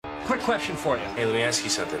quick question for you. Hey, let me ask you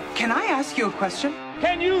something. Can I ask you a question?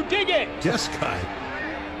 Can you dig it? Yes, guy.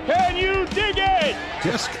 Can you dig it?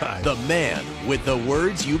 Yes, guy. The man with the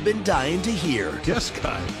words you've been dying to hear. Yes,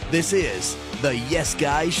 guy. This is the Yes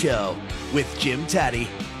Guy Show with Jim Taddy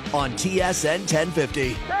on TSN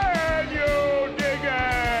 1050. Can you dig it?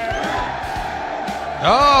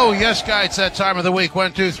 Oh, yes, guy. It's that time of the week.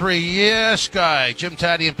 1, 2, 3. Yes, guy. Jim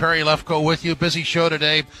Taddy and Perry Lefko with you. Busy show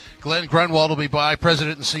today. Glenn Grunwald will be by,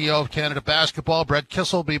 President and CEO of Canada Basketball. Brett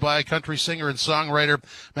Kissel will be by, country singer and songwriter.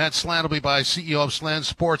 Matt Slan will be by, CEO of Slan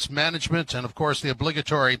Sports Management. And, of course, the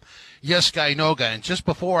obligatory Yes Guy, No Guy. And just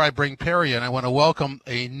before I bring Perry in, I want to welcome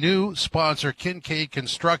a new sponsor, Kincaid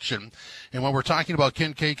Construction. And when we're talking about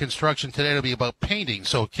Kincaid Construction today, it'll be about painting.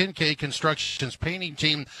 So Kincaid Construction's painting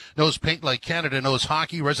team knows paint like Canada, knows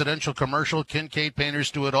hockey, residential, commercial. Kincaid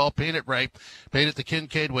painters do it all. Paint it right. Paint it the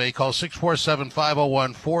Kincaid way. Call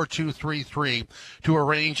 647-501-4233 to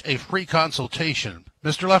arrange a free consultation.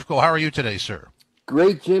 Mr. Lefko, how are you today, sir?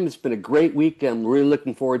 Great, Jim. It's been a great week. I'm really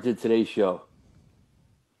looking forward to today's show.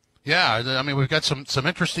 Yeah, I mean, we've got some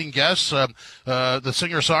interesting guests. The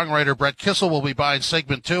singer-songwriter Brett Kissel will be by in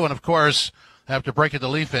segment 2. And, of course, I have to break it to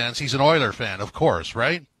Leaf fans. He's an Oiler fan, of course,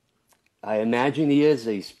 right? I imagine he is.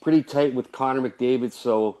 He's pretty tight with Connor McDavid,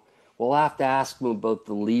 so we'll have to ask him about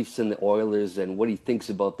the Leafs and the Oilers and what he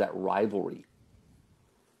thinks about that rivalry.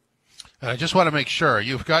 I just want to make sure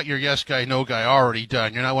you've got your Yes Guy, No Guy already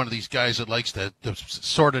done. You're not one of these guys that likes to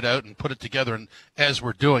sort it out and put it together as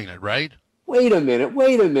we're doing it, right? Wait a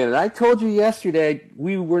minute. I told you yesterday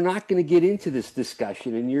we were not going to get into this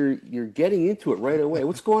discussion, and you're getting into it right away.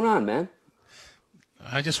 What's going on, man?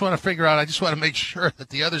 I just want to make sure that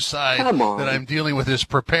the other side that I'm dealing with is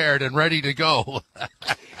prepared and ready to go.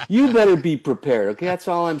 You better be prepared, okay? That's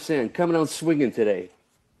all I'm saying. Coming out swinging today.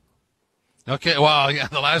 Okay, well, yeah,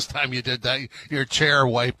 the last time you did that, your chair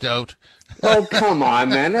wiped out. Oh, come on,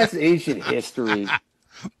 man. That's ancient history.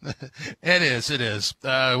 It is.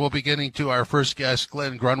 We'll be getting to our first guest,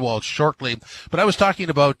 Glenn Grunwald, shortly. But I was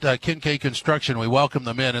talking about Kincaid Construction. We welcomed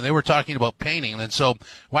them in, and they were talking about painting. And so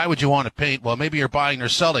why would you want to paint? Well, maybe you're buying or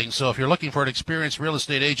selling. So if you're looking for an experienced real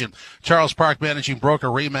estate agent, Charles Park Managing Broker,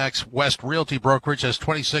 Remax West Realty Brokerage has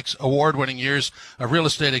 26 award-winning years of real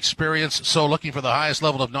estate experience. So looking for the highest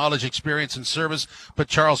level of knowledge, experience, and service, put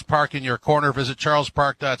Charles Park in your corner. Visit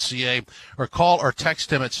charlespark.ca or call or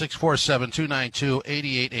text him at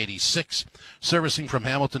 647-292-8886. Servicing from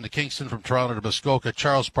Hamilton to Kingston, from Toronto to Muskoka,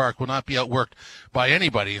 Charles Park will not be outworked by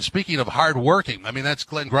anybody. And speaking of hard working, I mean, that's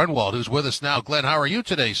Glenn Grunwald, who's with us now. Glenn, how are you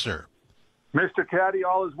today, sir? Mr. Caddy,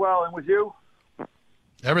 all is well. And with you?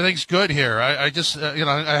 Everything's good here. I just,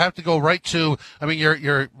 I have to go right to, I mean,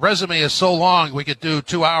 your resume is so long, we could do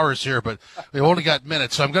 2 hours here, but we've only got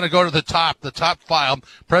minutes. So I'm going to go to the top file,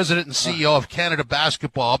 President and CEO of Canada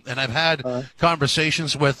Basketball. And I've had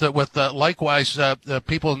conversations with likewise,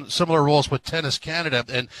 people in similar roles with Tennis Canada.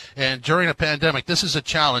 And during a pandemic, this is a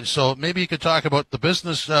challenge. So maybe you could talk about the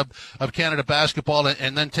business of Canada Basketball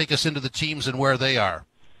and then take us into the teams and where they are.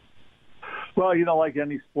 Well, like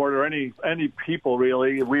any sport or any people,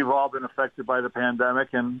 really, we've all been affected by the pandemic,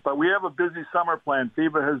 but we have a busy summer plan.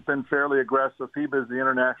 FIBA has been fairly aggressive. FIBA is the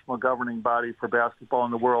international governing body for basketball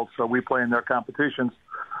in the world, so we play in their competitions.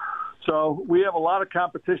 So we have a lot of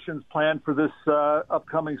competitions planned for this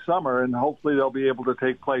upcoming summer, and hopefully they'll be able to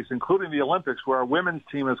take place, including the Olympics, where our women's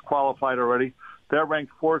team has qualified already. They're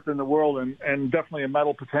ranked 4th in the world and definitely a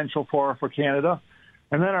medal potential for Canada.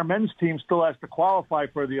 And then our men's team still has to qualify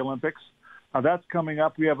for the Olympics. That's coming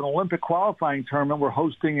up. We have an Olympic qualifying tournament we're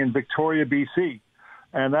hosting in Victoria, BC.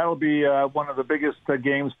 And that'll be one of the biggest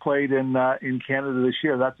games played in Canada this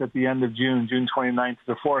year. That's at the end of June 29th to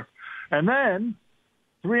the 4th. And then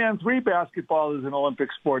 3-on-3 basketball is an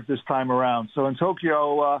Olympic sport this time around. So in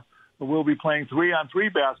Tokyo, we'll be playing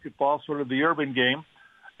 3-on-3 basketball, sort of the urban game.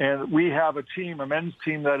 And we have a men's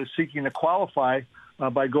team that is seeking to qualify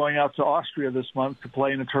by going out to Austria this month to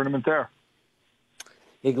play in a tournament there.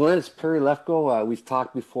 Hey, Glenn, it's Perry Lefko. We've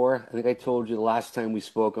talked before. I think I told you the last time we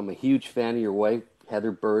spoke, I'm a huge fan of your wife,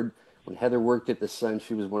 Heather Bird. When Heather worked at The Sun,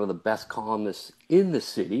 she was one of the best columnists in the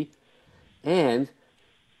city. And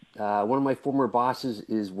one of my former bosses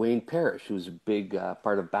is Wayne Parrish, who's a big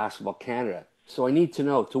part of Basketball Canada. So I need to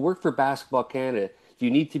know, to work for Basketball Canada, do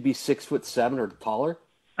you need to be 6'7" or taller?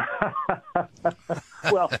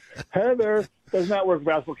 Well, Heather does not work for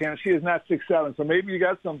Basketball Canada. She is not 6'7", so maybe you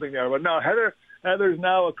got something there. But no, Heather's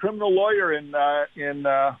now a criminal lawyer in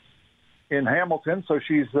Hamilton, so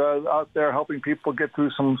she's out there helping people get through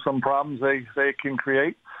some problems they can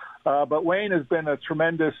create. But Wayne has been a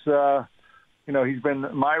tremendous he's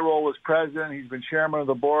been my role as president. He's been chairman of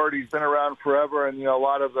the board. He's been around forever, and a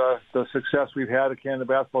lot of the success we've had at Canada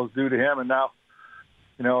Basketball is due to him. And now,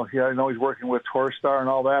 I know he's working with Torstar and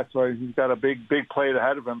all that, so he's got a big plate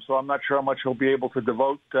ahead of him. So I'm not sure how much he'll be able to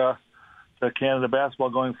devote to Canada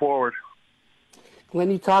Basketball going forward. Glenn,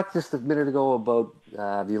 you talked just a minute ago about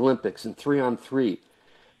the Olympics and 3-on-3.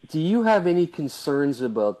 Do you have any concerns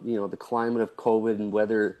about the climate of COVID and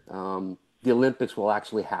whether the Olympics will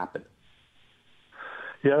actually happen?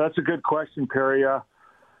 Yeah, that's a good question, Perry.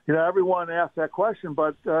 Everyone asked that question,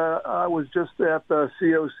 but I was just at the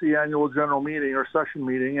COC annual general meeting or session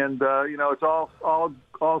meeting, and it's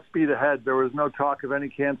all speed ahead. There was no talk of any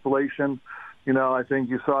cancellation. I think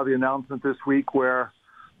you saw the announcement this week where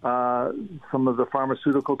some of the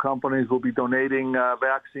pharmaceutical companies will be donating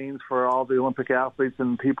vaccines for all the Olympic athletes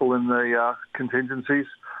and people in the contingencies.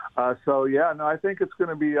 I think it's going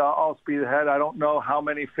to be all speed ahead. I don't know how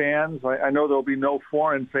many fans. I know there'll be no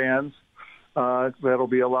foreign fans that'll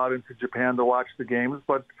be allowed into Japan to watch the games.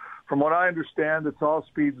 But from what I understand, it's all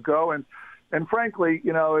speeds go. And frankly,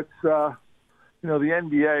 it's the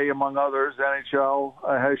NBA, among others, NHL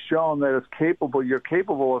has shown that it's capable. You're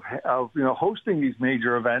capable of hosting these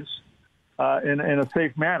major events in a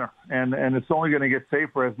safe manner, and it's only going to get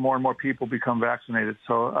safer as more and more people become vaccinated.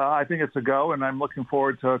 So I think it's a go, and I'm looking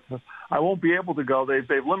forward to. I won't be able to go.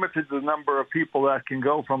 They've limited the number of people that can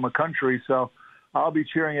go from a country, so I'll be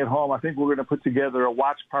cheering at home. I think we're going to put together a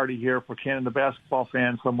watch party here for Canada basketball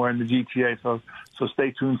fans somewhere in the GTA. So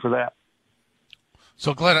stay tuned for that.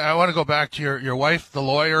 So, Glenn, I want to go back to your wife, the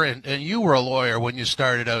lawyer, and you were a lawyer when you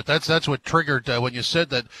started out. That's what triggered when you said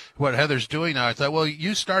that what Heather's doing now. I thought, well,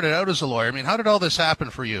 you started out as a lawyer. I mean, how did all this happen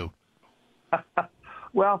for you?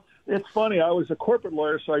 Well, it's funny. I was a corporate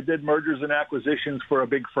lawyer, so I did mergers and acquisitions for a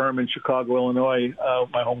big firm in Chicago, Illinois,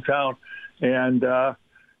 my hometown. And,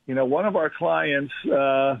 one of our clients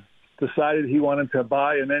decided he wanted to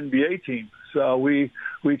buy an NBA team. So we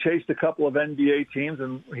chased a couple of NBA teams,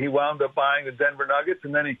 and he wound up buying the Denver Nuggets.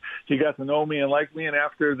 And then he got to know me and like me. And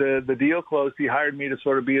after the deal closed, he hired me to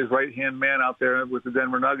sort of be his right-hand man out there with the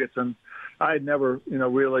Denver Nuggets. And I had never,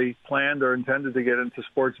 really planned or intended to get into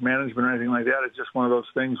sports management or anything like that. It's just one of those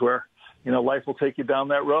things where, life will take you down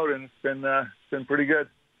that road, and it's been pretty good.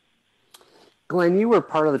 Glenn, you were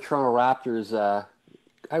part of the Toronto Raptors,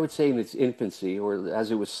 I would say in its infancy, or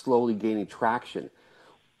as it was slowly gaining traction.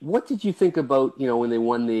 What did you think about, when they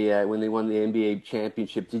won the NBA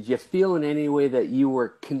championship? Did you feel in any way that you were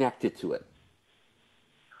connected to it?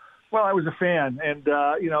 Well, I was a fan, and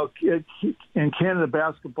and Canada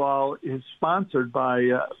Basketball is sponsored by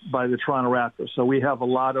the Toronto Raptors, so we have a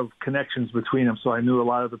lot of connections between them. So I knew a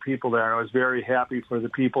lot of the people there. I was very happy for the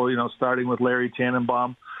people, starting with Larry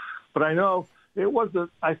Tannenbaum. But I know it was the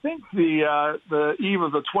eve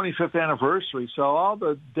of the 25th anniversary. So all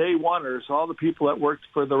the day oneers, all the people that worked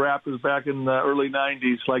for the Raptors back in the early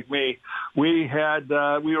 90s, like me, we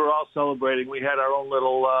were all celebrating. We had our own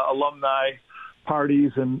little alumni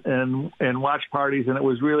parties and watch parties, and it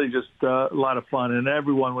was really just a lot of fun. And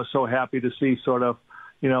everyone was so happy to see sort of,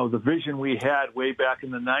 the vision we had way back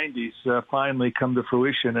in the 90s finally come to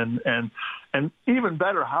fruition. And even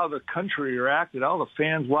better, how the country reacted, all the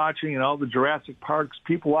fans watching and all the Jurassic Parks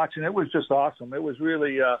people watching. It was just awesome. It was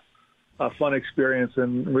really a fun experience,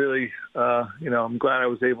 and really, I'm glad I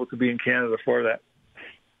was able to be in Canada for that.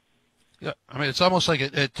 Yeah, I mean, it's almost like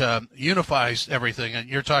it unifies everything. And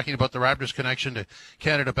you're talking about the Raptors' connection to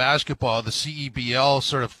Canada basketball. The CEBL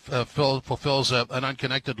sort of fulfills an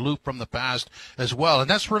unconnected loop from the past as well. And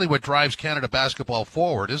that's really what drives Canada basketball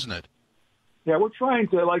forward, isn't it? Yeah, we're trying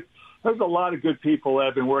to, there's a lot of good people that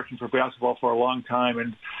have been working for basketball for a long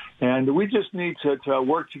time. And we just need to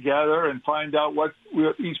work together and find out what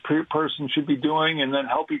each person should be doing, and then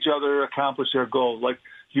help each other accomplish their goals. Like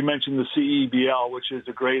you mentioned, the CEBL, which is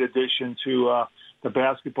a great addition to the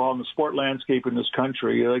basketball and the sport landscape in this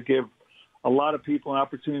country. They give a lot of people an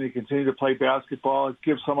opportunity to continue to play basketball. It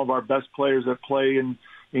gives some of our best players that play in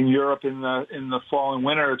Europe in the fall and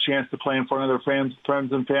winter a chance to play in front of their friends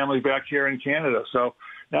and family back here in Canada. So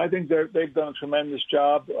I think they've done a tremendous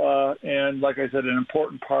job, and like I said, an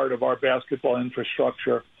important part of our basketball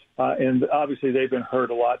infrastructure. And obviously, they've been hurt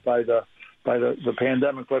a lot by the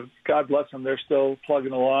pandemic, but God bless them, they're still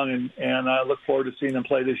plugging along, and I look forward to seeing them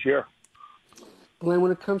play this year. Glenn,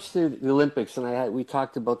 when it comes to the Olympics, and we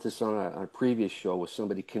talked about this on a previous show with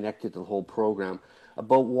somebody connected to the whole program,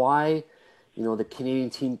 about why the Canadian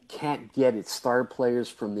team can't get its star players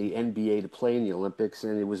from the NBA to play in the Olympics,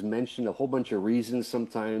 and it was mentioned a whole bunch of reasons,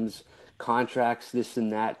 sometimes contracts, this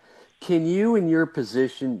and that. Can you, in your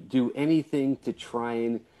position, do anything to try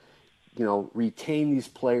and retain these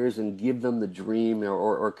players and give them the dream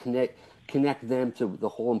or connect them to the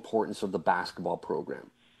whole importance of the basketball program?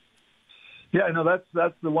 Yeah, I know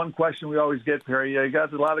that's the one question we always get, Perry. You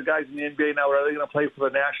got a lot of guys in the NBA now. Are they going to play for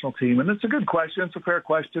the national team? And it's a good question. It's a fair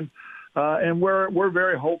question. And we're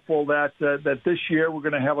very hopeful that this year we're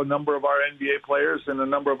going to have a number of our NBA players and a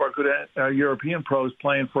number of our good European pros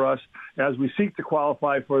playing for us as we seek to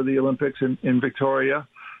qualify for the Olympics in Victoria,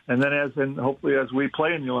 and then hopefully as we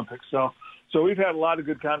play in the Olympics. So we've had a lot of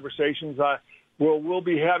good conversations. We'll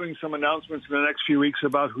be having some announcements in the next few weeks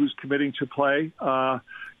about who's committing to play. One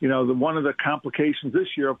of the complications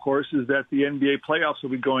this year, of course, is that the NBA playoffs will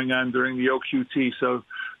be going on during the OQT. So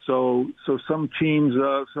some teams,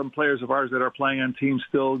 some players of ours that are playing on teams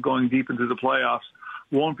still going deep into the playoffs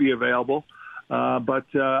won't be available. But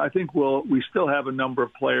I think we still have a number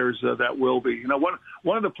of players that will be.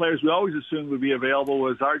 One of the players we always assumed would be available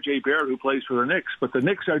was R.J. Barrett, who plays for the Knicks. But the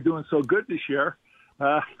Knicks are doing so good this year.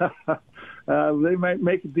 They might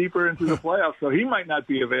make it deeper into the playoffs, so he might not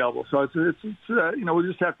be available. So it's we'll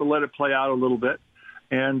just have to let it play out a little bit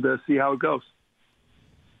and see how it goes.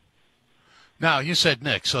 Now, you said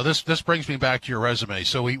Nick, so this brings me back to your resume.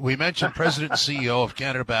 So we mentioned President and CEO of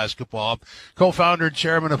Canada Basketball, co-founder and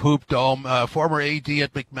chairman of Hoop Dome, former AD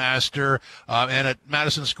at McMaster, and at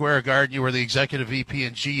Madison Square Garden, you were the executive VP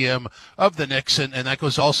and GM of the Knicks, and that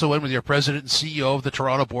goes also in with your president and CEO of the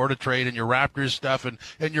Toronto Board of Trade and your Raptors stuff and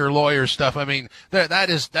your lawyer stuff. I mean,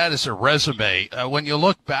 that is a resume. When you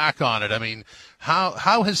look back on it, I mean,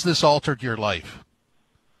 how has this altered your life?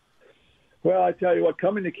 Well, I tell you what,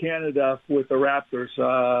 coming to Canada with the Raptors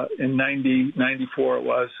in 94 it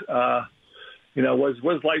was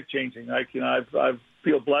life-changing. I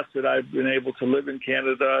feel blessed that I've been able to live in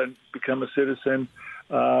Canada and become a citizen.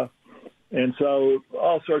 And so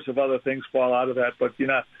all sorts of other things fall out of that. But,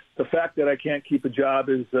 the fact that I can't keep a job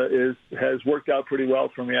has worked out pretty well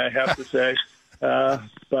for me, I have to say.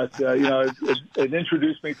 But it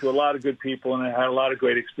introduced me to a lot of good people, and I had a lot of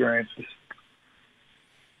great experiences.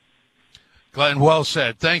 Glenn, well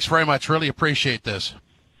said. Thanks very much. Really appreciate this.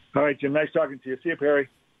 All right, Jim. Nice talking to you. See you, Perry.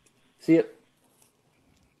 See you.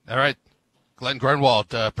 All right. Glenn Grunwald,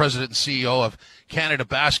 President and CEO of Canada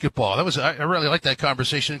Basketball. I really like that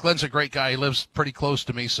conversation. Glenn's a great guy. He lives pretty close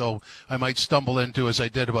to me, so I might stumble into, as I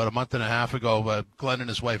did about a month and a half ago, Glenn and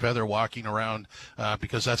his wife Heather walking around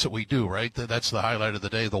because that's what we do, right? That's the highlight of the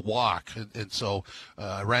day, the walk. And so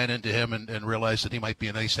I ran into him and realized that he might be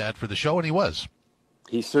a nice ad for the show, and he was.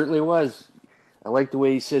 He certainly was. I like the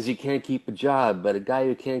way he says he can't keep a job, but a guy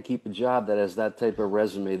who can't keep a job that has that type of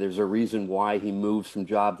resume, there's a reason why he moves from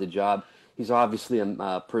job to job. He's obviously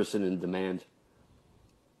a person in demand.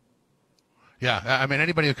 Yeah, I mean,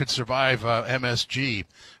 anybody who could survive MSG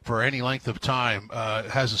for any length of time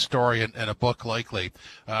has a story and a book likely.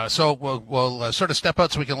 So we'll sort of step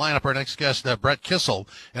out so we can line up our next guest, Brett Kissel.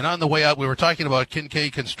 And on the way out, we were talking about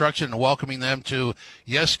Kincaid Construction and welcoming them to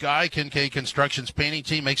Yes Guy. Kincaid Construction's painting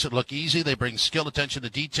team makes it look easy. They bring skill, attention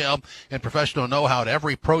to detail, and professional know-how to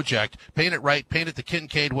every project. Paint it right, paint it the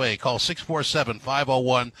Kincaid way. Call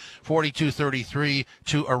 647-501-4233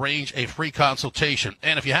 to arrange a free consultation.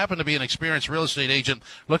 And if you happen to be an experienced real estate agent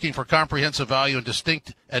looking for comprehensive value and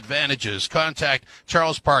distinct advantages, contact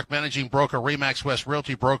Charles Park, managing broker, RE/MAX West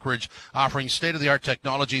Realty Brokerage, offering state-of-the-art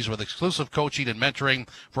technologies with exclusive coaching and mentoring.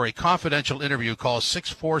 For a confidential interview, call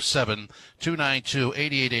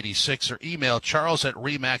 647-292-8886 or email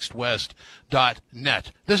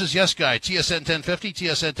charles@remaxwest.net. This is Yes Guy, TSN 1050,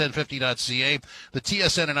 tsn1050.ca, the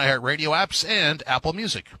TSN and iHeartRadio apps, and Apple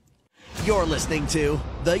Music. You're listening to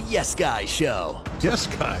The Yes Guy Show. Yes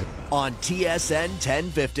Guy. On TSN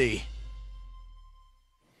 1050.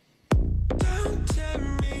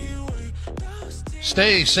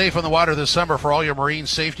 Stay safe on the water this summer. For all your marine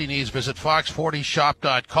safety needs, visit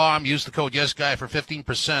fox40shop.com. Use the code YesGuy for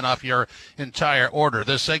 15% off your entire order.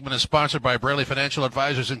 This segment is sponsored by Braley Financial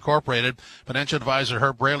Advisors Incorporated. Financial advisor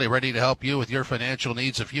Herb Braley, ready to help you with your financial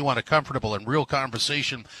needs. If you want a comfortable and real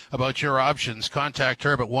conversation about your options, contact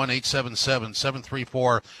Herb at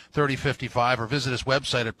 1-877-734-3055 or visit his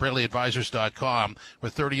website at BraleyAdvisors.com.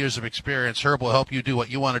 With 30 years of experience, Herb will help you do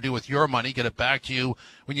what you want to do with your money, get it back to you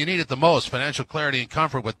when you need it the most. Financial clarity and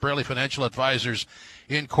comfort with Braley Financial Advisors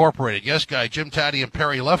Incorporated. Yes Guy, Jim Taddy, and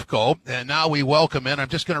Perry Lefko. And now we welcome in, I'm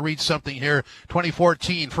just going to read something here,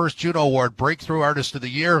 2014 First Juno Award, Breakthrough Artist of the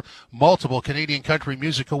Year, multiple Canadian Country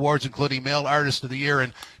Music Awards, including Male Artist of the Year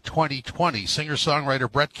in 2020.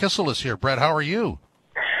 Singer-songwriter Brett Kissel is here. Brett, how are you?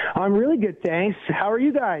 I'm really good, thanks. How are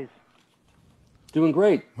you guys? Doing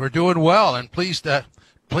great. We're doing well, and pleased to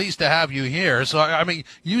have you here. So, I mean,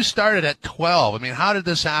 you started at 12. I mean, how did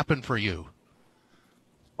this happen for you?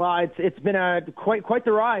 Well, it's been quite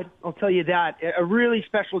the ride, I'll tell you that. A really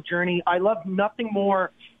special journey. I love nothing more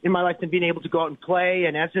in my life than being able to go out and play.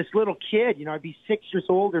 And as this little kid, I'd be 6 years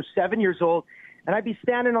old or 7 years old, and I'd be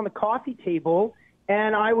standing on the coffee table,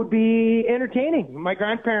 and I would be entertaining my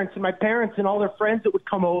grandparents and my parents and all their friends that would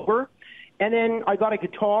come over. And then I got a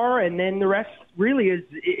guitar, and then the rest really is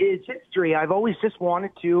history. I've always just wanted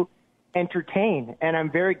to entertain, and I'm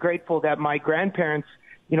very grateful that my grandparents,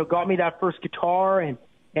 got me that first guitar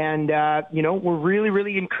and we're really,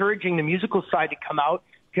 really encouraging the musical side to come out,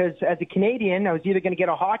 because as a Canadian, I was either going to get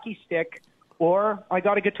a hockey stick or I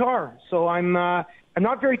got a guitar. So I'm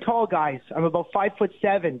not very tall, guys. I'm about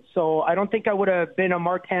 5'7", so I don't think I would have been a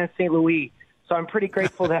Martin St. Louis. So I'm pretty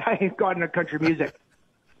grateful that I got into country music.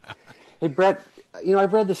 Hey, Brett,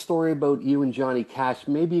 I've read the story about you and Johnny Cash.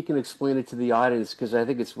 Maybe you can explain it to the audience, because I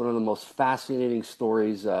think it's one of the most fascinating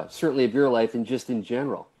stories, certainly of your life and just in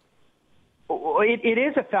general. It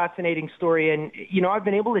is a fascinating story, and, I've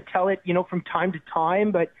been able to tell it, from time to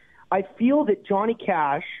time, but I feel that Johnny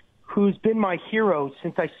Cash, who's been my hero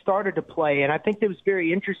since I started to play, and I think it was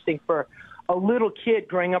very interesting for a little kid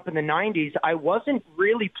growing up in the 90s, I wasn't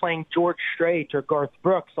really playing George Strait or Garth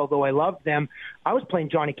Brooks, although I loved them. I was playing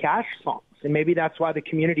Johnny Cash songs, and maybe that's why the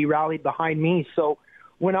community rallied behind me. So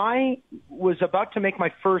when I was about to make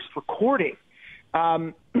my first recording,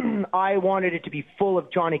 I wanted it to be full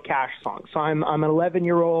of Johnny Cash songs. So I'm an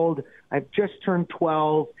 11-year-old. I've just turned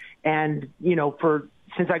 12, and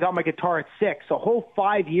since I got my guitar at 6, a whole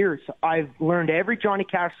 5 years, I've learned every Johnny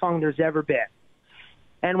Cash song there's ever been.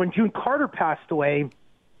 And when June Carter passed away,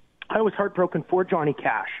 I was heartbroken for Johnny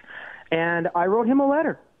Cash, and I wrote him a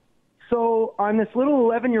letter. So I'm this little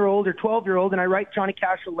 11-year-old or 12-year-old, and I write Johnny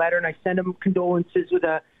Cash a letter, and I send him condolences with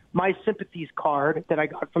a My Sympathies card that I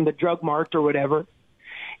got from the Drug Mart or whatever.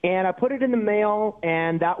 And I put it in the mail,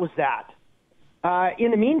 and that was that.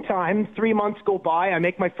 In the meantime, 3 months go by. I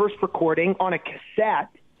make my first recording on a cassette.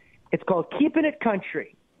 It's called Keepin' It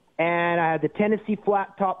Country. And I had the Tennessee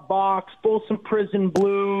Flat Top Box, Folsom Prison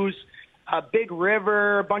Blues, Big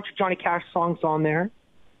River, a bunch of Johnny Cash songs on there.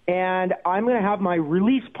 And I'm going to have my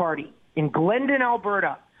release party in Glendon,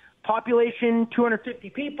 Alberta. Population 250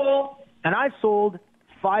 people, and I sold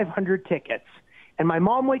 500 tickets. And my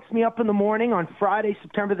mom wakes me up in the morning on Friday,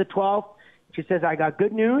 September the 12th. She says, I got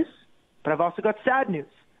good news, but I've also got sad news.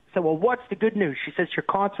 I said, well, what's the good news? She says, your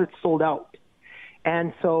concert's sold out.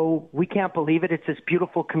 And so we can't believe it. It's this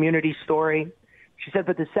beautiful community story. She said,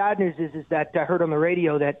 but the sad news is that I heard on the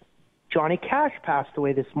radio that Johnny Cash passed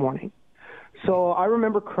away this morning. So I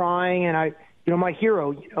remember crying, and my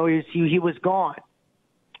hero, he was gone.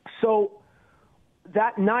 So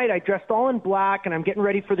that night I dressed all in black, and I'm getting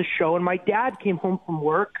ready for the show, and my dad came home from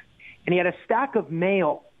work, and he had a stack of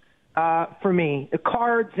mail for me, the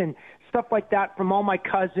cards and stuff like that from all my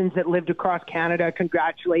cousins that lived across Canada,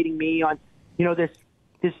 congratulating me on this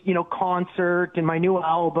concert and my new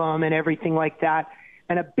album and everything like that.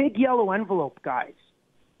 And a big yellow envelope, guys,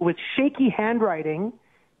 with shaky handwriting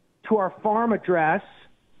to our farm address.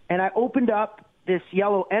 And I opened up this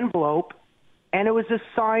yellow envelope, and it was a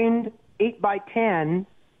signed 8x10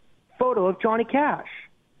 photo of Johnny Cash.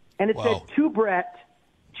 And it said, to Brett,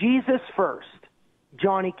 Jesus first,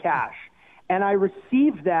 Johnny Cash. And I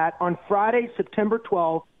received that on Friday, September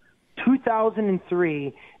 12th,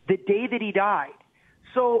 2003, the day that he died.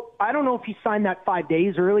 So I don't know if he signed that 5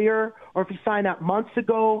 days earlier or if he signed that months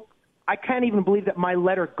ago. I can't even believe that my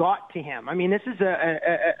letter got to him. I mean, this is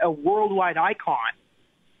a worldwide icon.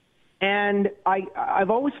 And I've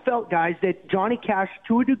always felt, guys, that Johnny Cash,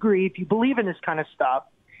 to a degree, if you believe in this kind of stuff,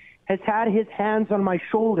 has had his hands on my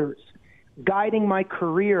shoulders, guiding my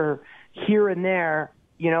career here and there,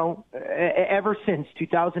 ever since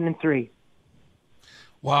 2003.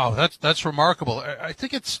 Wow, that's remarkable. I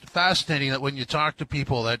think it's fascinating that when you talk to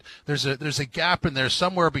people that there's a gap in there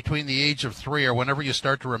somewhere between the age of 3 or whenever you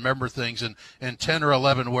start to remember things and 10 or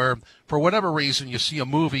 11 where for whatever reason you see a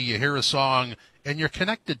movie, you hear a song, and you're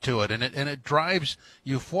connected to it and it drives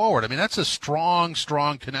you forward. I mean, that's a strong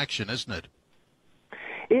connection, isn't it?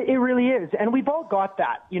 It really is. And we've all got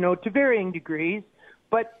that, to varying degrees.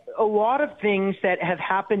 But a lot of things that have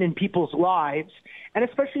happened in people's lives, and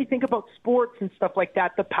especially think about sports and stuff like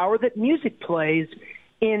that, the power that music plays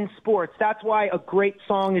in sports. That's why a great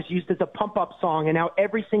song is used as a pump-up song. And now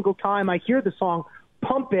every single time I hear the song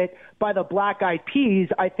Pump It by the Black Eyed Peas,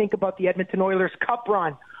 I think about the Edmonton Oilers Cup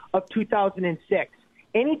run of 2006.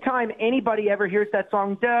 Anytime anybody ever hears that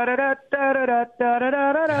song,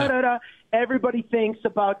 da-da-da-da-da-da-da-da-da-da-da, everybody thinks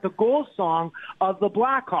about the goal song of the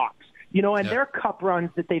Blackhawks. and their cup runs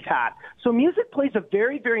that they've had. So music plays a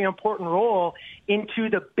very, very important role into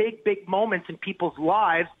the big, big moments in people's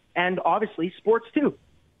lives, and obviously sports too.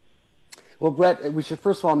 Well, Brett, we should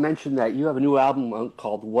first of all mention that you have a new album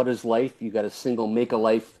called What Is Life? You got a single, Make a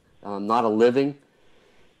Life, Not a Living.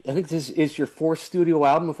 I think this is your fourth studio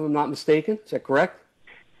album, if I'm not mistaken. Is that correct?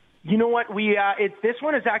 You know what? This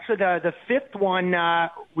one is actually the fifth one.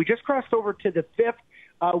 We just crossed over to the fifth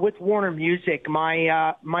with Warner Music,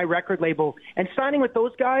 my record label. And signing with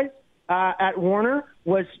those guys at Warner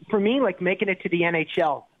was, for me, like making it to the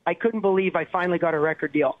NHL. I couldn't believe I finally got a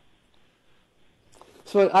record deal.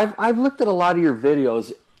 So I've looked at a lot of your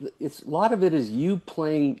videos. A lot of it is you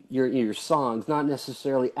playing your songs, not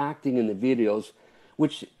necessarily acting in the videos,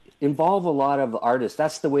 which involve a lot of artists.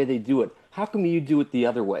 That's the way they do it. How come you do it the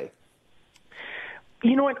other way?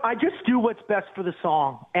 You know what? I just do what's best for the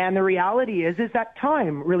song. And the reality is that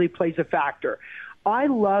time really plays a factor. I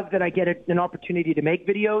love that I get an opportunity to make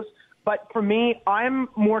videos, but for me, I'm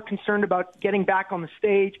more concerned about getting back on the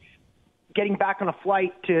stage, getting back on a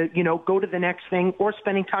flight to, go to the next thing, or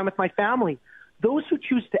spending time with my family. Those who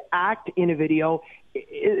choose to act in a video,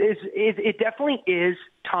 it definitely is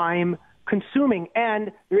time consuming.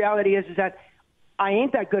 And the reality is that I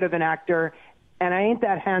ain't that good of an actor, and I ain't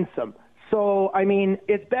that handsome. So, I mean,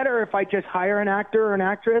 it's better if I just hire an actor or an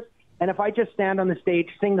actress, and if I just stand on the stage,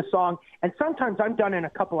 sing the song, and sometimes I'm done in a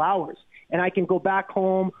couple hours, and I can go back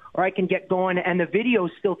home, or I can get going, and the video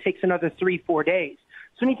still takes another 3-4 days.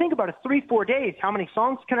 So when you think about it, 3-4 days, how many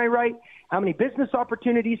songs can I write? How many business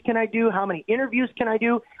opportunities can I do? How many interviews can I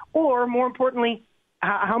do? Or, more importantly,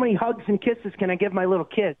 how many hugs and kisses can I give my little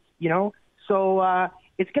kids, So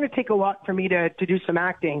it's going to take a lot for me to do some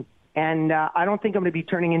acting, and I don't think I'm going to be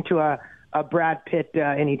turning into a Brad Pitt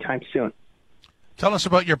anytime soon. Tell us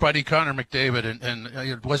about your buddy Connor McDavid,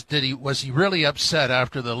 and was he really upset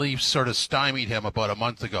after the Leafs sort of stymied him about a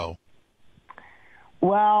month ago?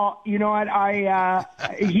 Well, you know what?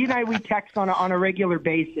 He and I, we text on a regular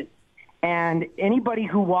basis, and anybody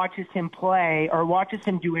who watches him play or watches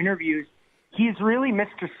him do interviews, he's really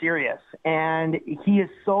Mr. Serious, and he is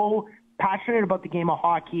so passionate about the game of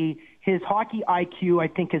hockey. His hockey IQ, I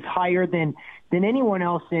think, is higher than anyone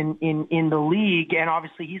else in the league, and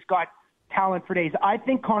obviously he's got talent for days. I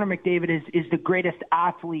think Connor McDavid is the greatest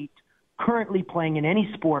athlete currently playing in any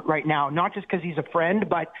sport right now, not just because he's a friend,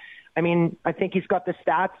 but I mean, I think he's got the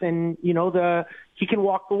stats and, he can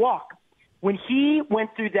walk the walk. When he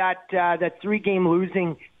went through that 3-game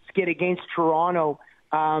losing skid against Toronto,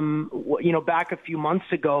 back a few months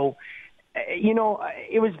ago,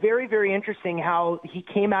 it was very, very interesting how he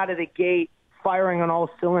came out of the gate firing on all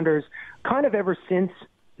cylinders kind of ever since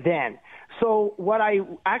then. So what I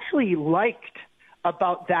actually liked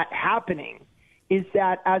about that happening is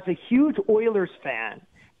that as a huge Oilers fan,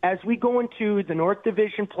 as we go into the North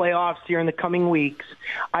Division playoffs here in the coming weeks,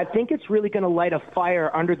 I think it's really going to light a fire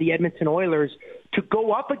under the Edmonton Oilers to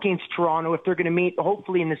go up against Toronto if they're going to meet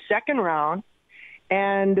hopefully in the second round,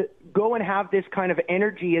 and go and have this kind of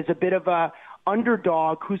energy as a bit of a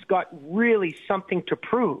underdog who's got really something to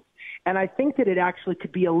prove. And I think that it actually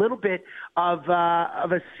could be a little bit of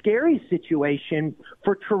a scary situation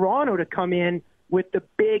for Toronto to come in with the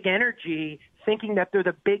big energy, thinking that they're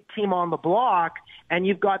the big team on the block, and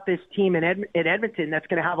you've got this team in Edmonton that's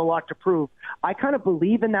going to have a lot to prove. I kind of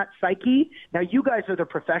believe in that psyche. Now, you guys are the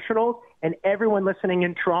professionals, and everyone listening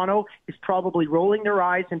in Toronto is probably rolling their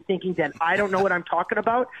eyes and thinking that I don't know what I'm talking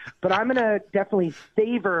about, but I'm going to definitely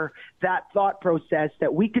savor that thought process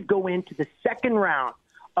that we could go into the second round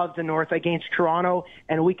of the North against Toronto,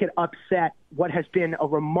 and we could upset what has been a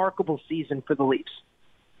remarkable season for the Leafs.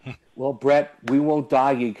 Well, Brett, we won't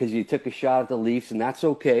dog you because you took a shot at the Leafs, and that's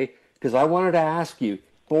okay, because I wanted to ask you,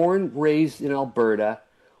 born, raised in Alberta,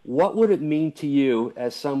 what would it mean to you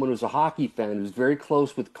as someone who's a hockey fan who's very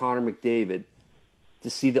close with Connor McDavid to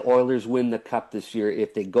see the Oilers win the Cup this year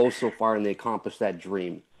if they go so far and they accomplish that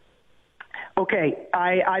dream? Okay,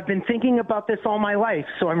 I've been thinking about this all my life,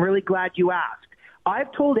 so I'm really glad you asked.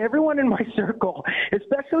 I've told everyone in my circle,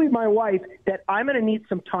 especially my wife, that I'm going to need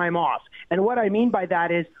some time off. And what I mean by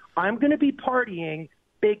that is I'm going to be partying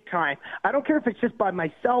big time. I don't care if it's just by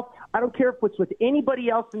myself. I don't care if it's with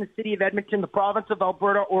anybody else in the city of Edmonton, the province of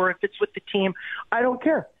Alberta, or if it's with the team. I don't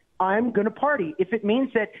care. I'm going to party. If it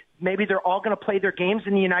means that maybe they're all going to play their games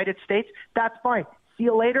in the United States, that's fine. See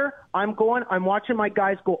you later. I'm watching my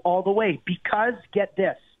guys go all the way because, get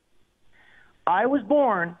this, I was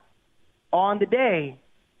born on the day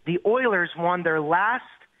the Oilers won their last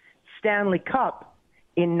Stanley Cup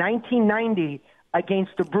in 1990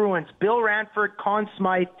 against the Bruins. Bill Ranford, Conn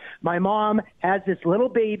Smythe. My mom has this little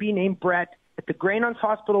baby named Brett at the Grey Nuns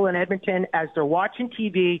Hospital in Edmonton as they're watching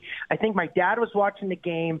TV. I think my dad was watching the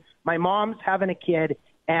game. My mom's having a kid,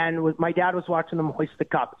 and my dad was watching them hoist the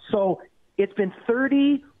cup. So it's been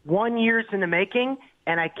 31 years in the making,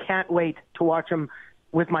 and I can't wait to watch them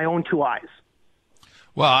with my own two eyes.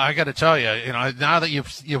 Well, I got to tell you, now that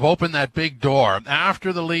you've opened that big door,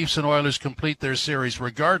 after the Leafs and Oilers complete their series,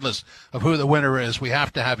 regardless of who the winner is, we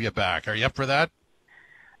have to have you back. Are you up for that?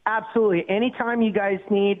 Absolutely. Anytime you guys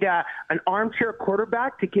need an armchair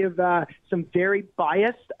quarterback to give some very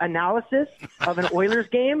biased analysis of an Oilers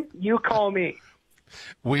game, you call me.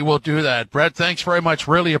 We will do that. Brett, thanks very much.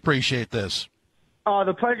 Really appreciate this.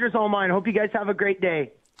 The pleasure's all mine. Hope you guys have a great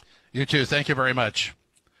day. You too. Thank you very much.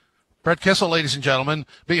 Brett Kissel, ladies and gentlemen.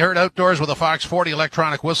 Be heard outdoors with a Fox 40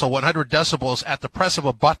 electronic whistle, 100 decibels at the press of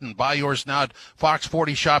a button. Buy yours now at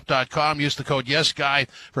fox40shop.com. Use the code YesGuy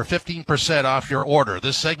for 15% off your order.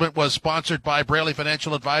 This segment was sponsored by Braley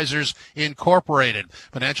Financial Advisors Incorporated.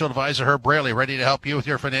 Financial advisor Herb Braley, ready to help you with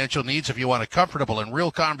your financial needs. If you want a comfortable and real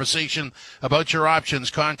conversation about your options,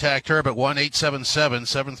 contact Herb at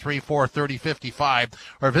 1-877-734-3055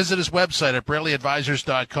 or visit his website at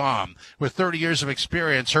BraleyAdvisors.com. With 30 years of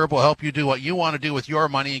experience, Herb will help you do what you want to do with your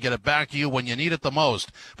money and get it back to you when you need it the most.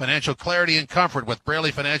 Financial clarity and comfort with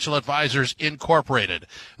Braley Financial Advisors Incorporated.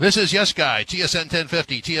 This is Yes Guy, TSN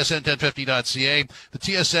 1050, TSN1050.ca, the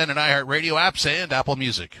TSN and iHeartRadio apps, and Apple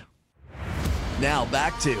Music. Now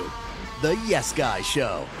back to the Yes Guy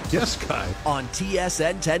Show. Yes Guy. On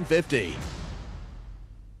TSN 1050.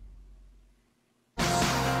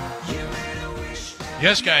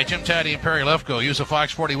 Yes, Guy, Jim Taddy and Perry Lefko. Use a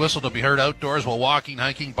Fox 40 whistle to be heard outdoors while walking,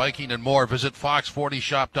 hiking, biking, and more. Visit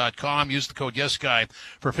fox40shop.com. Use the code YesGuy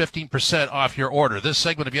for 15% off your order. This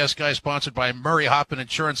segment of Yes Guy is sponsored by Murray Hoppin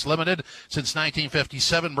Insurance Limited. Since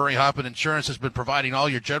 1957, Murray Hoppin Insurance has been providing all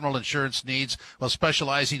your general insurance needs while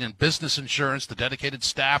specializing in business insurance. The dedicated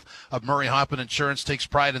staff of Murray Hoppin Insurance takes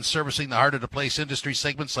pride in servicing the harder-to-place industry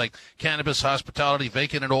segments like cannabis, hospitality,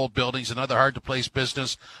 vacant and old buildings, and other hard-to-place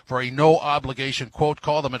business. For a no-obligation quote,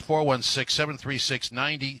 call them at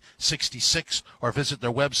 416-736-9066 or visit their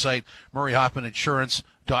website,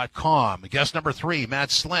 murrayhoppininsurance.com. Guest number 3, Matt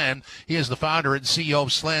Slan. He is the founder and CEO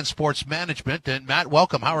of Slan Sports Management. And Matt,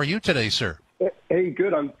 welcome. How are you today, sir? Hey,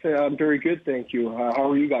 good. I'm very good, thank you. How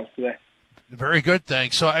are you guys today? Very good,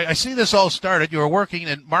 thanks. So I see this all started. You were working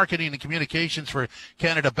in marketing and communications for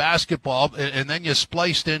Canada Basketball, and then you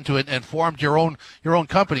spliced into it and formed your own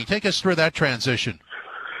company. Take us through that transition.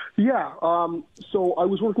 Yeah, so I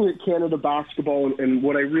was working at Canada Basketball, and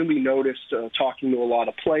what I really noticed talking to a lot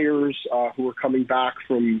of players who were coming back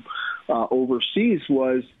from overseas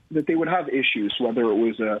was that they would have issues, whether it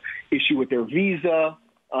was an issue with their visa,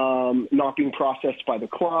 not being processed by the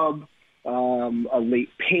club, a late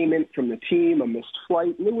payment from the team, a missed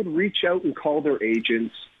flight, and they would reach out and call their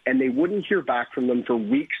agents, and they wouldn't hear back from them for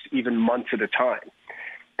weeks, even months at a time.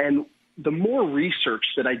 And the more research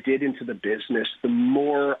that I did into the business, the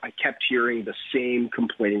more I kept hearing the same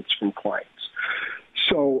complaints from clients,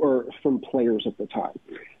 or from players at the time.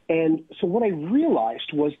 And so what I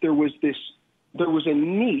realized was there was a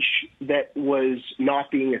niche that was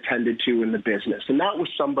not being attended to in the business, and that was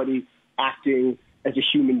somebody acting as a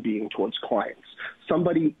human being towards clients,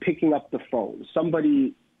 somebody picking up the phone,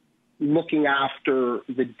 somebody looking after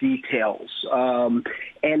the details.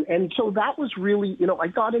 And so that was really, I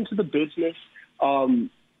got into the business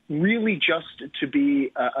really just to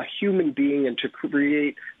be a human being and to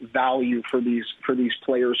create value for these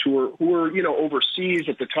players who were overseas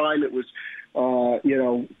at the time. It was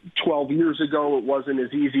 12 years ago. It wasn't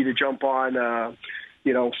as easy to jump on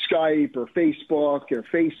Skype or Facebook or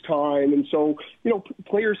FaceTime. And so,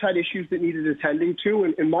 players had issues that needed attending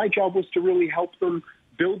to, and my job was to really help them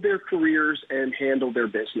build their careers and handle their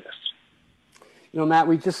business. Matt,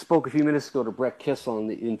 we just spoke a few minutes ago to Brett Kissel, and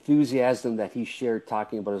the enthusiasm that he shared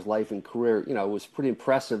talking about his life and career, was pretty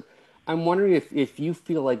impressive. I'm wondering if you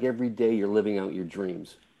feel like every day you're living out your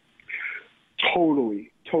dreams.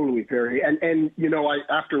 Totally, Perry. And I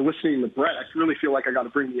after listening to Brett, I really feel like I got to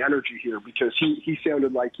bring the energy here because he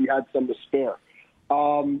sounded like he had some to spare.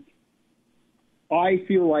 I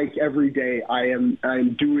feel like every day I'm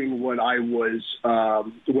doing what I was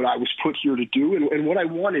put here to do and what I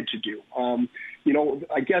wanted to do.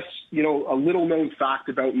 I guess a little known fact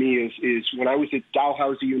about me is when I was at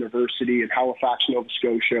Dalhousie University in Halifax, Nova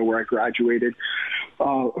Scotia, where I graduated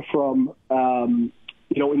from. In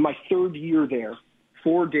my third year there,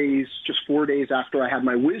 4 days after I had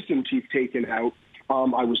my wisdom teeth taken out,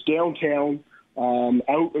 I was downtown,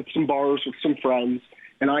 out at some bars with some friends,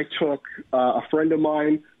 and I took a friend of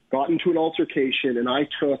mine, got into an altercation, and I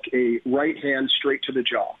took a right hand straight to the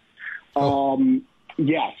jaw.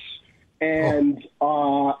 Yes. And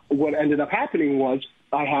what ended up happening was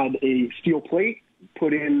I had a steel plate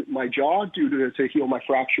put in my jaw to heal my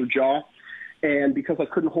fractured jaw. And because I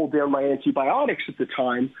couldn't hold down my antibiotics at the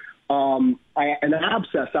time, an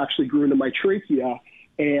abscess actually grew into my trachea,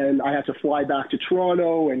 and I had to fly back to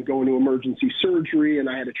Toronto and go into emergency surgery, and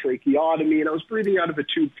I had a tracheotomy, and I was breathing out of a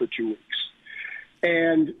tube for 2 weeks.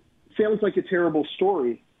 And sounds like a terrible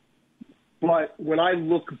story, but when I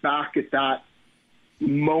look back at that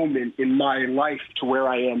moment in my life to where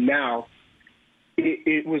I am now,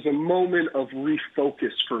 it was a moment of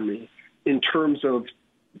refocus for me in terms of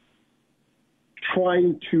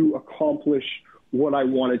trying to accomplish what I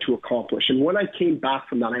wanted to accomplish. And when I came back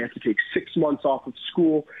from that, I had to take 6 months off of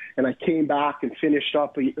school, and I came back and finished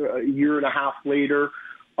up a year and a half later.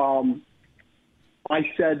 I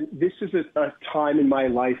said, this is a time in my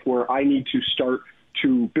life where I need to start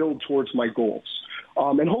to build towards my goals.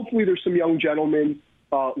 And hopefully there's some young gentlemen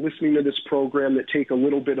listening to this program that take a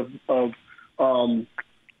little bit of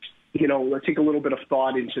take a little bit of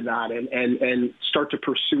thought into that and start to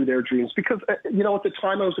pursue their dreams. Because, at the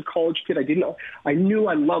time I was a college kid, I knew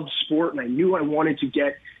I loved sport, and I knew I wanted to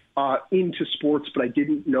get into sports, but I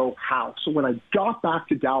didn't know how. So when I got back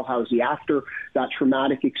to Dalhousie after that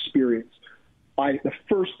traumatic experience, the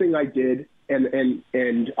first thing I did,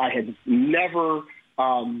 and I had never,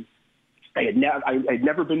 I'd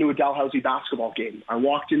never been to a Dalhousie basketball game. I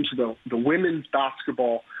walked into the women's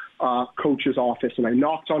basketball coach's office, and I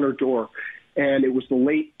knocked on her door, and it was the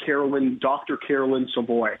late Dr. Carolyn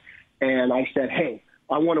Savoy. And I said, hey,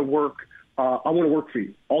 I want to work for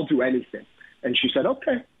you. I'll do anything. And she said,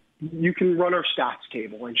 okay, you can run our stats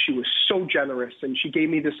table. And she was so generous, and she gave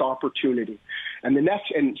me this opportunity. And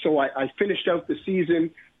so I finished out the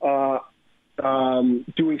season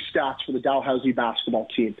doing stats for the Dalhousie basketball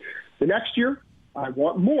team. The next year, I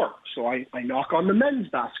want more. So I knock on the men's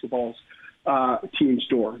basketball team's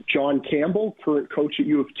door. John Campbell, current coach at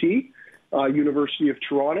U of T, University of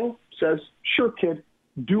Toronto, says, sure, kid,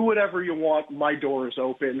 do whatever you want. My door is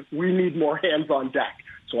open. We need more hands on deck.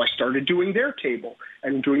 So I started doing their table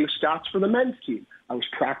and doing the stats for the men's team. I was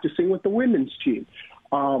practicing with the women's team.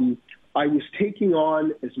 I was taking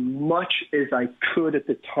on as much as I could at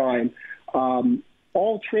the time,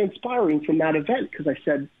 all transpiring from that event, because I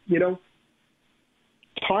said,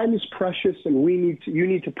 time is precious, and you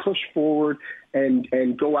need to push forward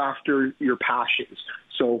and go after your passions.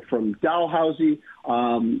 So from Dalhousie,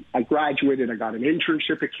 I graduated. I got an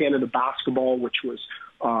internship at Canada Basketball, which was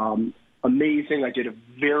amazing. I did a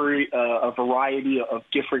variety of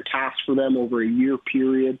different tasks for them over a year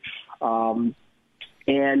period. And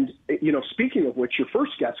speaking of which, your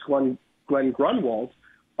first guest, Glenn Grunwald,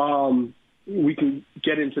 we can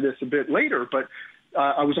get into this a bit later, but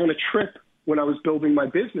I was on a trip when I was building my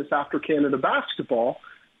business after Canada Basketball.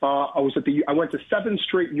 I went to 7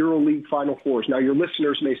 straight EuroLeague Final Fours. Now, your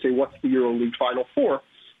listeners may say, what's the EuroLeague Final Four?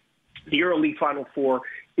 The EuroLeague Final Four,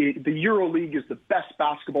 the EuroLeague is the best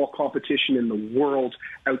basketball competition in the world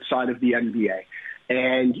outside of the NBA.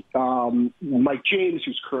 And Mike James,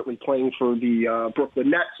 who's currently playing for the Brooklyn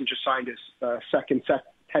Nets and just signed his second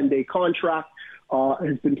 10-day contract,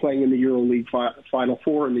 has been playing in the EuroLeague Final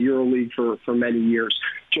Four and the EuroLeague for many years.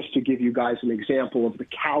 Just to give you guys an example of the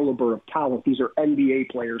caliber of talent, these are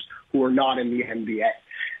NBA players who are not in the NBA.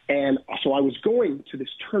 And so I was going to this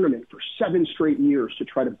tournament for 7 straight years to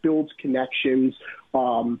try to build connections,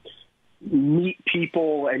 meet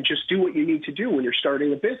people, and just do what you need to do when you're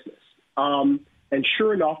starting a business. And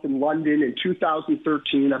sure enough, in London in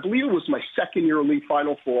 2013, I believe it was my second EuroLeague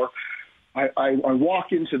Final Four, I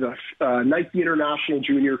walk into the Nike International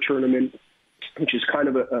Junior Tournament, which is kind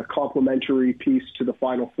of a complementary piece to the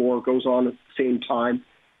Final Four, goes on at the same time.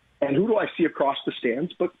 And who do I see across the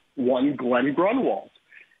stands but one Glenn Grunwald?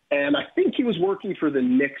 And I think he was working for the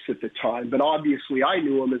Knicks at the time, but obviously I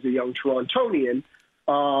knew him as a young Torontonian,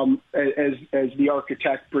 as the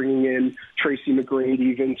architect, bringing in Tracy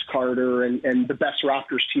McGrady, Vince Carter, and the best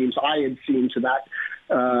Raptors teams I had seen to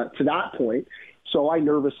that point. So I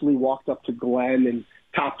nervously walked up to Glenn and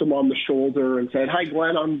tapped him on the shoulder and said, "Hi,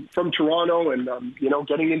 Glenn, I'm from Toronto and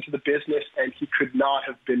getting into the business." And he could not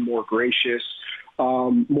have been more gracious,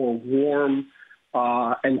 more warm,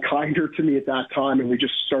 and kinder to me at that time. And we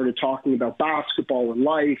just started talking about basketball and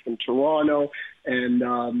life in Toronto. And,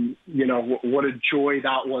 what a joy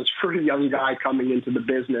that was for a young guy coming into the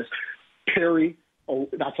business. Perry,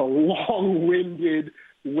 that's a long-winded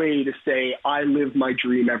way to say I live my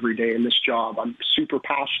dream every day in this job. I'm super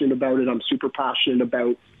passionate about it. I'm super passionate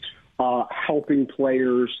about helping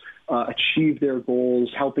players achieve their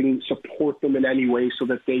goals, helping support them in any way so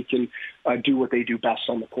that they can do what they do best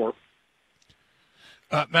on the court.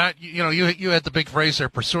 Matt, you had the big phrase there,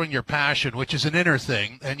 pursuing your passion, which is an inner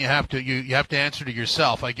thing, and you have to answer to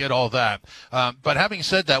yourself. I get all that. But having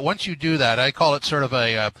said that, once you do that, I call it sort of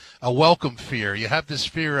a welcome fear. You have this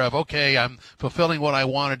fear of, okay, I'm fulfilling what I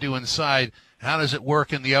want to do inside. How does it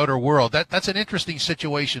work in the outer world? That's an interesting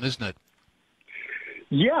situation, isn't it?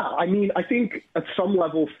 Yeah, I mean, I think at some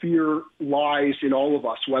level fear lies in all of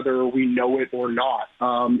us, whether we know it or not.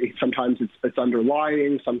 Sometimes it's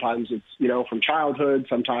underlying, sometimes it's from childhood,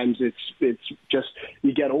 sometimes it's just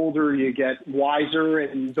you get older, you get wiser,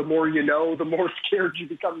 and the more you know, the more scared you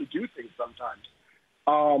become to do things sometimes.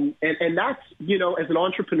 And that's as an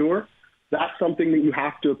entrepreneur, that's something that you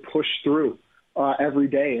have to push through every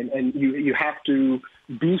day, and you have to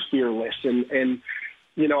be fearless and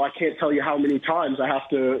I can't tell you how many times I have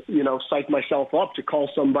to, psych myself up to call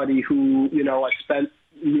somebody who, I spent,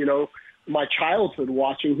 my childhood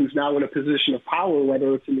watching, who's now in a position of power,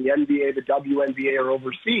 whether it's in the NBA, the WNBA, or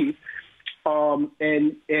overseas.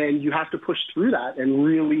 And you have to push through that and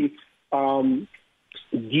really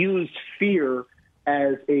use fear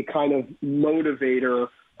as a kind of motivator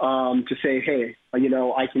to say, hey,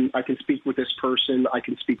 I can speak with this person, I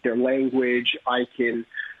can speak their language, I can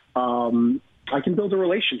build a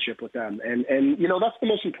relationship with them. And that's the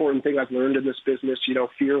most important thing I've learned in this business.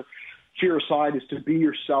 Fear aside is to be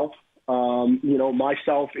yourself.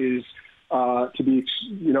 Myself is to be,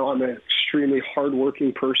 I'm an extremely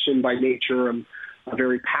hardworking person by nature. I'm a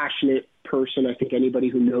very passionate person. I think anybody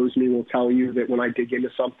who knows me will tell you that when I dig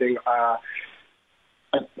into something,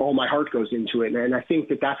 all my heart goes into it. And I think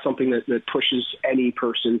that that's something that pushes any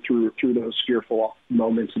person through those fearful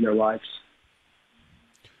moments in their lives.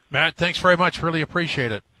 Matt, thanks very much. Really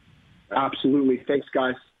appreciate it. Absolutely. Thanks,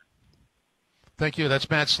 guys. Thank you. That's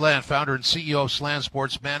Matt Slan, founder and CEO of Slan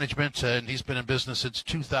Sports Management, and he's been in business since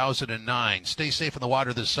 2009. Stay safe in the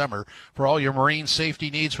water this summer. For all your marine safety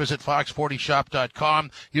needs, visit fox40shop.com.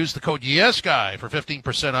 Use the code YesGuy for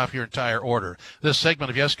 15% off your entire order. This segment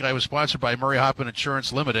of Yes Guy was sponsored by Murray Hoppin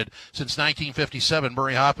Insurance Limited. Since 1957,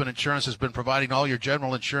 Murray Hoppin Insurance has been providing all your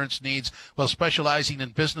general insurance needs while specializing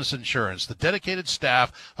in business insurance. The dedicated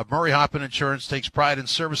staff of Murray Hoppin Insurance takes pride in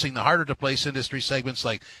servicing the harder-to-place industry segments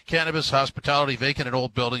like cannabis, hospitality, vacant and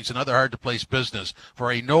old buildings, and other hard-to-place business. For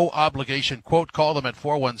a no-obligation quote, call them at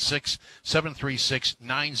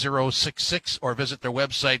 416-736-9066 or visit their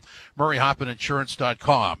website,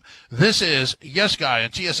 murrayhoppininsurance.com. This is Yes Guy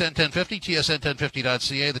on TSN 1050,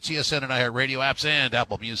 tsn1050.ca, the TSN and iHeartRadio apps, and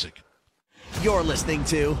Apple Music. You're listening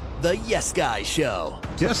to The Yes Guy Show.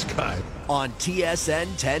 Yes Guy. On TSN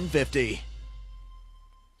 1050.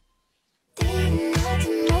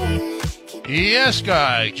 Yes,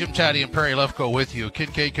 Guy. Jim Taddy and Perry Lefko with you.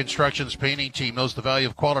 Kincaid Construction's painting team knows the value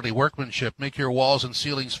of quality workmanship. Make your walls and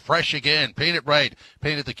ceilings fresh again. Paint it right.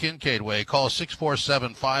 Paint it the Kincaid way. Call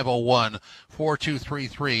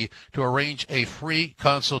 647-501-4233 to arrange a free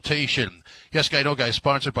consultation. Yes Guy, No Guy,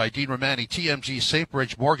 sponsored by Dean Romani, TMG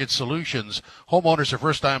Safebridge Mortgage Solutions. Homeowners are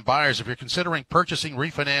first-time buyers. If you're considering purchasing,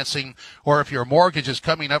 refinancing, or if your mortgage is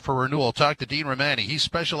coming up for renewal, talk to Dean Romani. He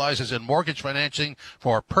specializes in mortgage financing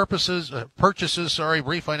for purchases,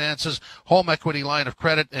 refinances, home equity line of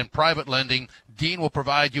credit, and private lending. Dean will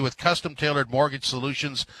provide you with custom-tailored mortgage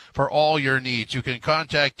solutions for all your needs. You can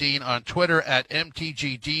contact Dean on Twitter at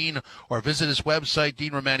MTGDean or visit his website,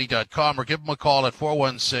 deanromani.com, or give him a call at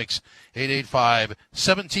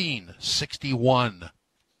 416-885-1761.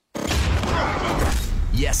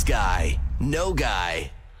 Yes Guy, No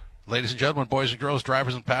Guy. Ladies and gentlemen, boys and girls,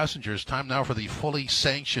 drivers and passengers, time now for the fully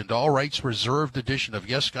sanctioned, all rights reserved edition of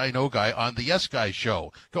Yes Guy, No Guy on the Yes Guy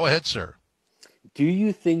Show. Go ahead, sir. Do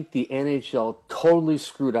you think the NHL totally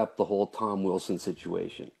screwed up the whole Tom Wilson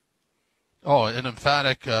situation? Oh, an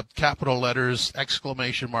emphatic capital letters,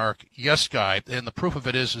 exclamation mark, yes, Guy. And the proof of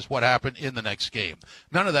it is what happened in the next game.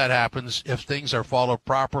 None of that happens if things are followed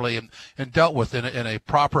properly and dealt with in a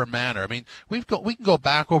proper manner. I mean, we can go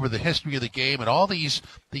back over the history of the game, and all these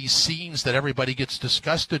scenes that everybody gets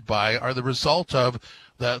disgusted by are the result of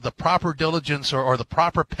the proper diligence or the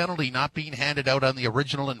proper penalty not being handed out on the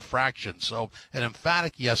original infraction. So an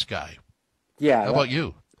emphatic yes, Guy. Yeah. How about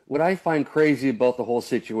you? What I find crazy about the whole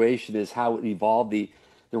situation is how it evolved. The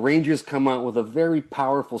Rangers come out with a very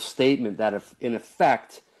powerful statement that, if, in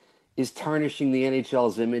effect, is tarnishing the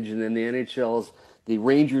NHL's image, and then the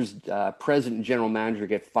Rangers president and general manager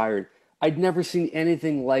get fired. I'd never seen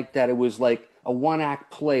anything like that. It was like a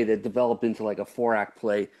 1-act play that developed into like a 4-act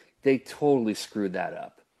play. They totally screwed that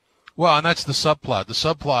up. Well, and that's the subplot. The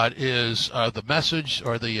subplot is the message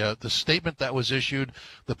or the statement that was issued,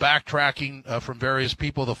 the backtracking from various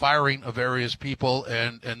people, the firing of various people,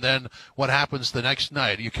 and then what happens the next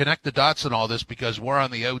night. You connect the dots in all this because we're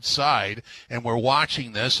on the outside and we're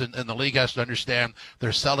watching this, and the league has to understand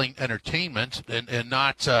they're selling entertainment and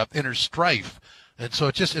not inner strife. And so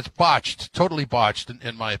it's botched, totally botched,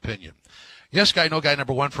 in my opinion. Yes guy, no guy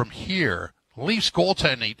number one from here. Leafs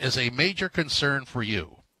goaltending is a major concern for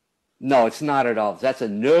you. No, it's not at all. That's a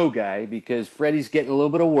no guy because Freddie's getting a little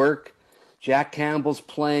bit of work. Jack Campbell's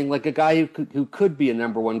playing like a guy who could be a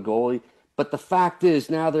number one goalie. But the fact is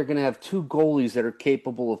now they're going to have two goalies that are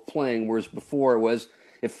capable of playing, whereas before it was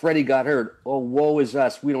if Freddie got hurt, oh woe is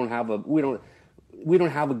us. We don't have a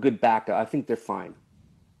good backup. I think they're fine.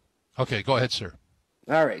 Okay, go ahead, sir.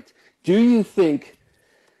 All right. Do you think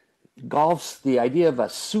the idea of a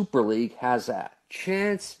Super League has a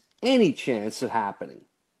chance, any chance of happening?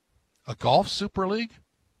 A golf Super League?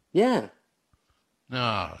 Yeah.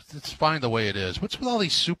 No, it's fine the way it is. What's with all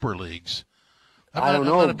these Super Leagues? I don't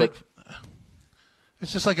know, but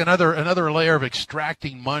it's just like another layer of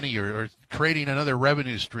extracting money or creating another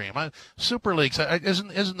revenue stream. Super Leagues,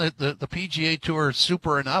 isn't the PGA Tour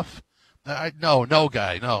super enough? No,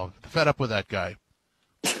 guy, no. Fed up with that guy.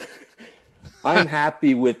 I'm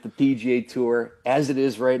happy with the PGA Tour as it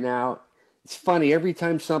is right now. It's funny, every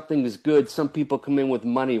time something is good, some people come in with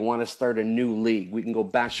money and want to start a new league. We can go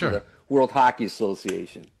back to the World Hockey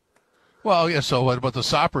Association. Well, yeah, so what about the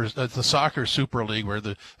soccer Super League where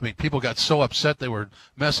people got so upset they were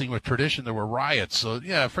messing with tradition, there were riots. So,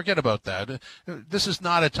 yeah, forget about that. This is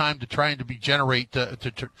not a time to try and to be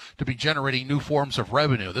generating new forms of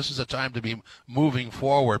revenue. This is a time to be moving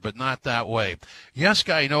forward, but not that way. Yes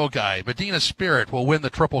guy, no guy. Medina Spirit will win the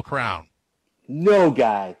Triple Crown. No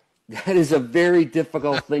guy. That is a very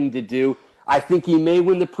difficult thing to do. I think he may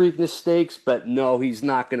win the Preakness Stakes, but no, he's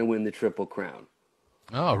not going to win the Triple Crown.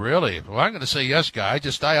 Oh, really? Well, I'm going to say yes, guy.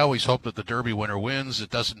 I always hope that the Derby winner wins. It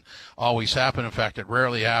doesn't always happen. In fact, it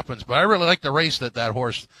rarely happens. But I really like the race that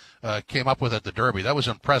horse came up with at the Derby. That was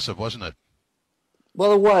impressive, wasn't it?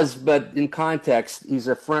 Well, it was, but in context, he's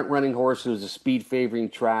a front-running horse who's a speed-favoring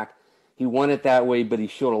track. He won it that way, but he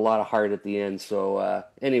showed a lot of heart at the end. So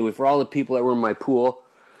anyway, for all the people that were in my pool,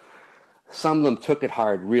 some of them took it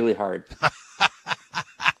hard, really hard.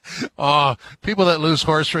 Oh, people that lose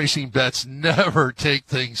horse racing bets never take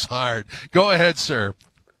things hard. Go ahead, sir.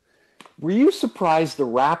 Were you surprised the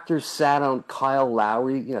Raptors sat on Kyle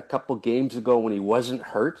Lowry a couple games ago when he wasn't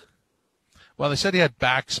hurt? Well, they said he had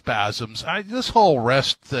back spasms. This whole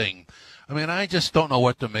rest thing, I just don't know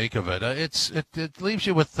what to make of it. It leaves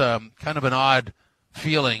you with kind of an odd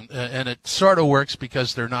feeling, and it sort of works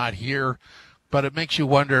because they're not here. But it makes you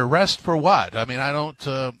wonder, rest for what? I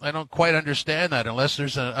don't quite understand that unless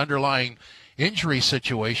there's an underlying injury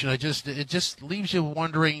situation. It just leaves you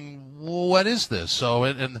wondering, what is this? So,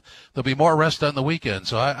 and there'll be more rest on the weekend.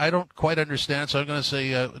 So I don't quite understand. So I'm going to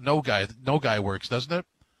say no guy works, doesn't it?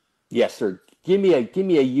 Yes, sir. Give me a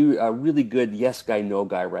really good yes guy, no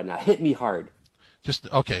guy right now. Hit me hard. Just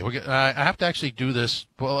okay. I have to actually do this.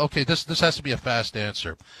 Well, okay. This has to be a fast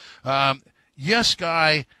answer. Yes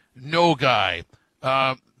guy. No guy.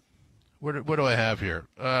 What do I have here?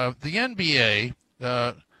 The NBA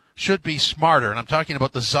should be smarter, and I'm talking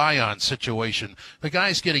about the Zion situation. The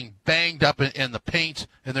guy's getting banged up in the paint,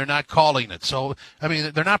 and they're not calling it. So,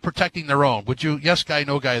 they're not protecting their own. Would you, yes guy,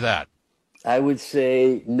 no guy that? I would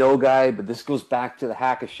say no guy, but this goes back to the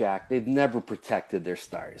Hack-a-Shack. They've never protected their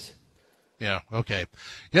stars. Yeah, okay.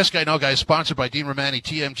 Yes Guy, No Guy, sponsored by Dean Romani,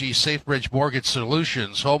 TMG SafeBridge Mortgage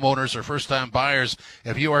Solutions. Homeowners or first-time buyers,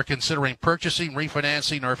 if you are considering purchasing,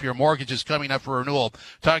 refinancing, or if your mortgage is coming up for renewal,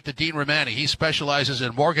 talk to Dean Romani. He specializes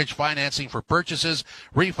in mortgage financing for purchases,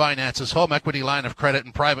 refinances, home equity line of credit,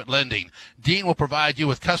 and private lending. Dean will provide you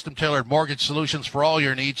with custom-tailored mortgage solutions for all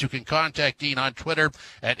your needs. You can contact Dean on Twitter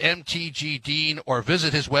at MTGDean or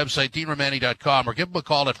visit his website, deanromani.com, or give him a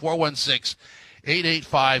call at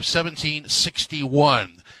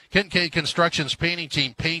 416-885-1761. Kincaid Construction's painting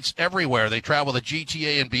team paints everywhere. They travel the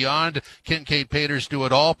GTA and beyond. Kincaid painters do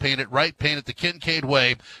it all. Paint it right. Paint it the Kincaid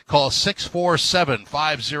way. Call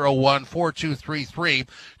 647-501-4233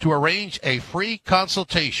 to arrange a free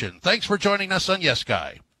consultation. Thanks for joining us on Yes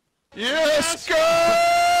Guy. Yes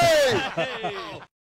Guy!